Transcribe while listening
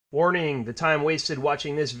Warning, the time wasted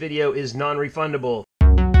watching this video is non-refundable. You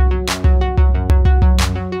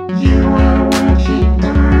are watching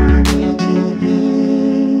Donny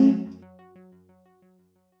TV.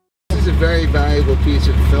 This is a very valuable piece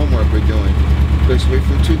of film work we're doing because we're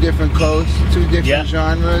from two different coasts, two different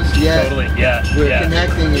genres. Yeah, Totally. we're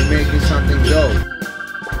connecting and making something dope.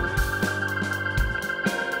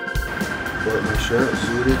 Bought my shirt,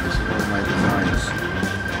 zooted. This is one of my designs.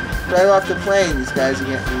 Right off the plane, these guys are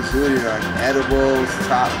getting me zooted on edibles,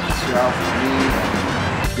 top shelf weed.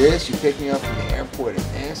 This, you pick me up from the airport and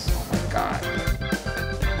this, oh my god.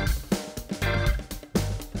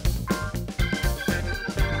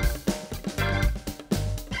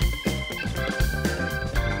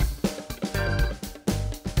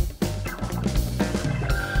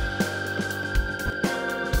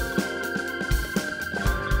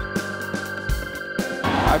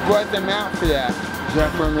 I brought them out for that. Is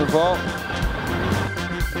that from Revolt?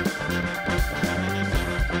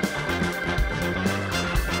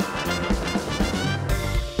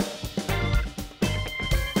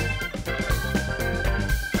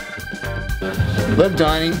 Look,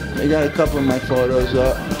 Donnie, I got a couple of my photos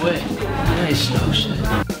up. Wait, nice. Oh shit.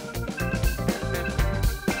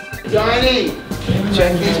 Donnie,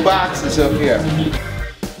 check these boxes up here.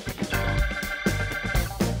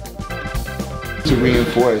 To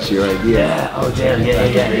reinforce your idea. Yeah, oh damn,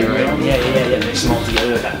 yeah. Mix them all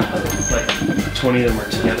together. Like 20 of them are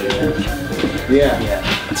together. Yeah.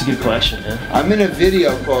 That's a good collection, man. I'm in a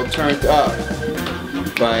video called Turned Up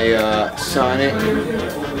by Sonic.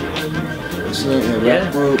 What's the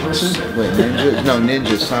rap group? Wait, Ninja? No,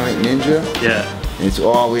 Ninja, Sonic Ninja. Yeah. And it's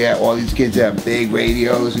all, we had all these kids have big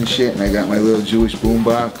radios and shit, and I got my little Jewish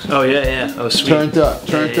boombox. Oh yeah. Oh sweet. Turned Up,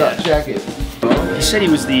 Turned Up, check it. He said he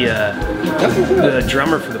was the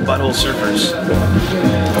drummer for the Butthole Surfers.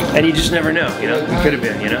 And you just never know, you know? He could have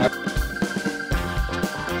been, you know?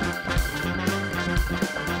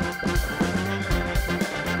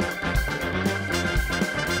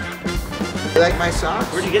 You like my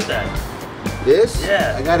socks? Where'd you get that? This?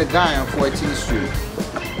 Yeah. I got a guy on 14th Street.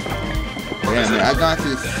 Yeah, man, I got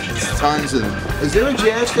through tons of them. Is there a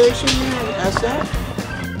jazz station here at SF?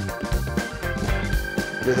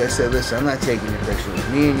 Because I said, listen, I'm not taking your picture.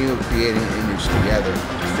 Me and you are creating an image together.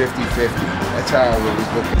 50-50. That's how I was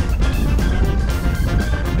looking.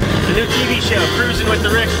 The new TV show, Cruising with the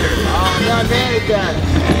Richter. Oh, I'm not mad at that.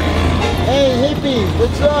 Hey, hippie,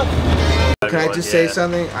 what's up? Can I just say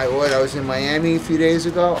something? I was in Miami a few days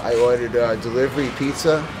ago. I ordered delivery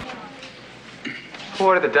pizza.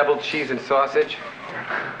 Order the double cheese and sausage.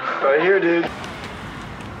 Right here, dude.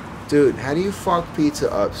 Dude, how do you fuck pizza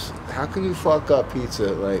up? How can you fuck up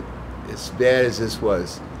pizza like as bad as this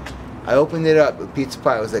was? I opened it up, the pizza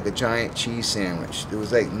pie was like a giant cheese sandwich. There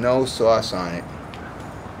was like no sauce on it.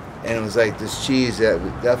 And it was like this cheese that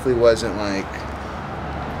definitely wasn't like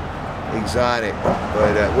exotic,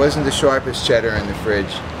 but it wasn't the sharpest cheddar in the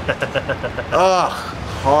fridge. Ugh,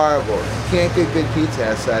 horrible. You can't get good pizza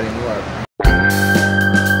outside of New York.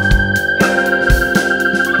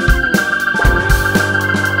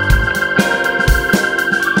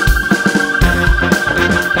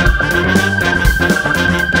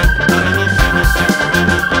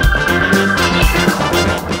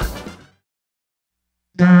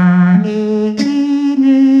 Donny TV.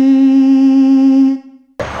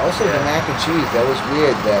 Also, the mac and cheese, that was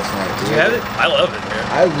weird last night. Did you have it? I love it, man.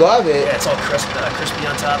 I love it. Yeah, it's all crispy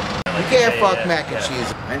on top. You can't fuck mac and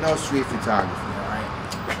cheese. I know street photography, alright?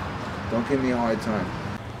 Don't give me a hard time.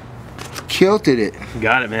 Kilted it.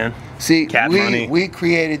 Got it, man. See, Cat money. we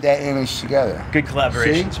created that image together. Good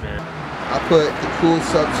collaborations, See? man. I put the cool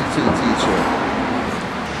substitute teacher.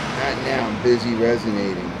 Not now, I'm busy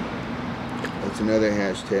resonating. That's another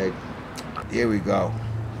hashtag. Here we go.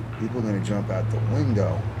 People are gonna jump out the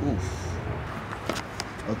window. Oof.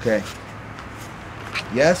 Okay.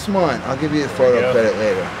 Yes, man. I'll give you the photo credit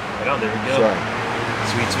later. Right on, there we go. Sorry.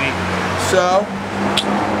 Sweet. So,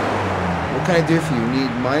 what can I do for you? You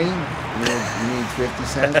need money? You need 50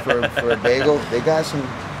 cents for a bagel? They got some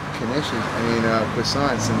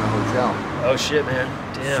croissants in the hotel. Oh shit, man.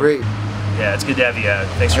 Damn. Free. Yeah, it's good to have you.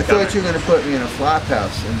 Thanks for coming. I thought you were gonna put me in a flop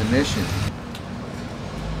house in the Mission.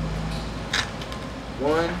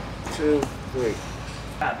 1, 2, 3.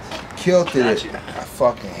 Kilted it. I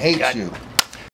fucking hate you.